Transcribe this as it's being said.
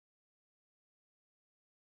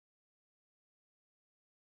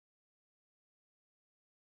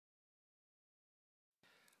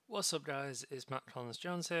What's up guys, it's Matt Collins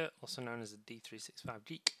Jones here, also known as the D365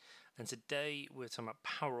 Geek, and today we're talking about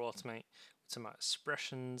Power Automate, we're talking about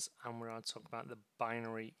expressions, and we're going to talk about the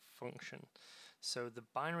binary function. So the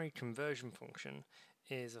binary conversion function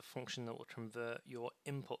is a function that will convert your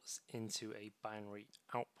inputs into a binary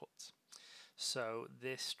output. So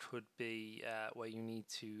this could be where you need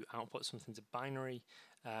to output something to binary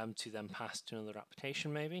to then pass to another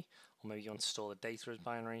application maybe, or maybe you want to store the data as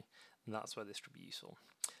binary, and that's where this could be useful.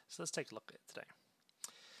 So let's take a look at it today.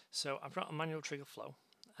 So I've got a manual trigger flow,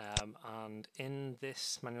 and in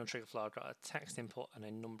this manual trigger flow I've got a text input and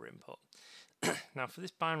a number input. Now for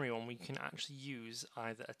this binary one we can actually use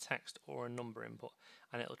either a text or a number input,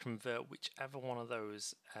 and it'll convert whichever one of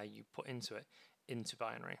those you put into it into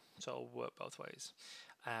binary, so it'll work both ways.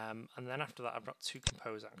 And then after that I've got two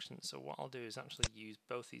compose actions, so what I'll do is actually use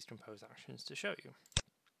both these compose actions to show you.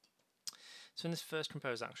 So in this first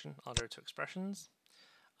compose action I'll go to expressions,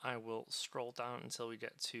 I will scroll down until we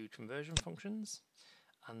get to conversion functions,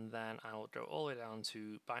 and then I will go all the way down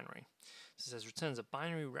to binary. So it says returns a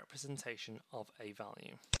binary representation of a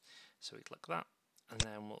value. So we click that, and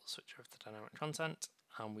then we'll switch over to dynamic content,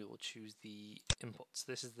 and we will choose the inputs.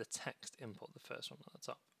 This is the text input, the first one at the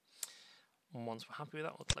top. And once we're happy with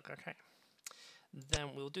that, we'll click OK.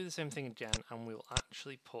 Then we'll do the same thing again, and we'll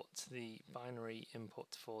actually put the binary input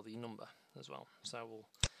for the number as well. So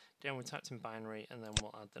again, we typed in binary, and then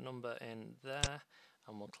we'll add the number in there,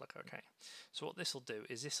 and we'll click OK. So what this will do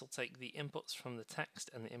is this will take the inputs from the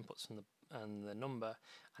text and the inputs from the number,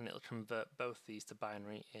 and it'll convert both these to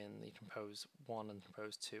binary in the compose 1 and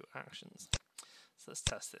compose 2 actions. So let's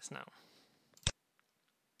test this now.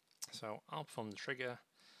 So I'll perform the trigger.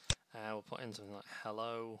 We'll put in something like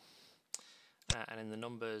hello, and in the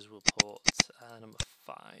numbers we'll put number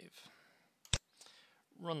 5.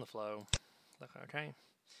 Run the flow, click OK.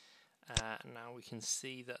 Now we can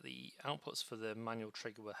see that the outputs for the manual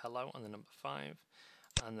trigger were hello and the number 5,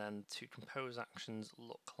 and then two compose actions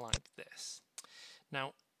look like this.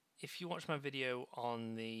 Now if you watch my video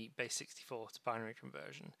on the base64 to binary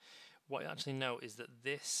conversion, what you actually know is that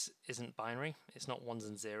this isn't binary. It's not ones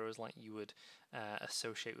and zeros like you would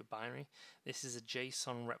associate with binary. This is a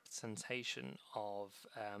JSON representation of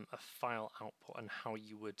a file output and how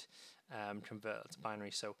you would convert it to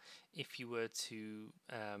binary. So if you were to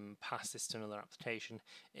pass this to another application,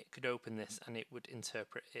 it could open this and it would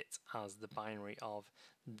interpret it as the binary of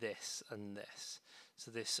this and this.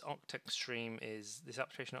 So this application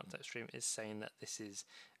octet stream is saying that this is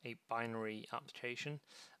a binary application,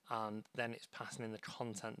 and then it's passing in the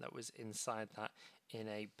content that was inside that in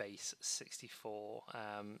a base 64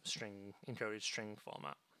 encoded string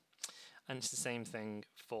format. And it's the same thing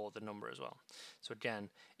for the number as well. So again,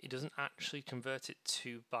 it doesn't actually convert it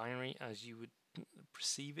to binary as you would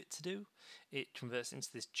perceive it to do. It converts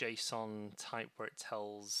into this JSON type where it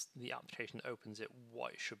tells the application that opens it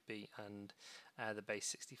what it should be, and the base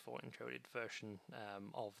 64 encoded version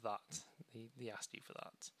of that, the ASCII for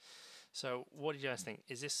that. So what do you guys think?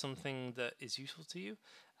 Is this something that is useful to you?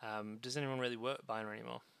 Does anyone really work binary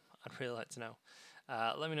anymore? I'd really like to know.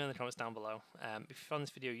 Let me know in the comments down below. If you found this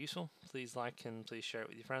video useful, please like and please share it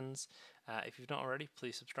with your friends. If you've not already,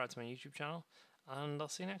 please subscribe to my YouTube channel, and I'll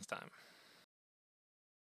see you next time.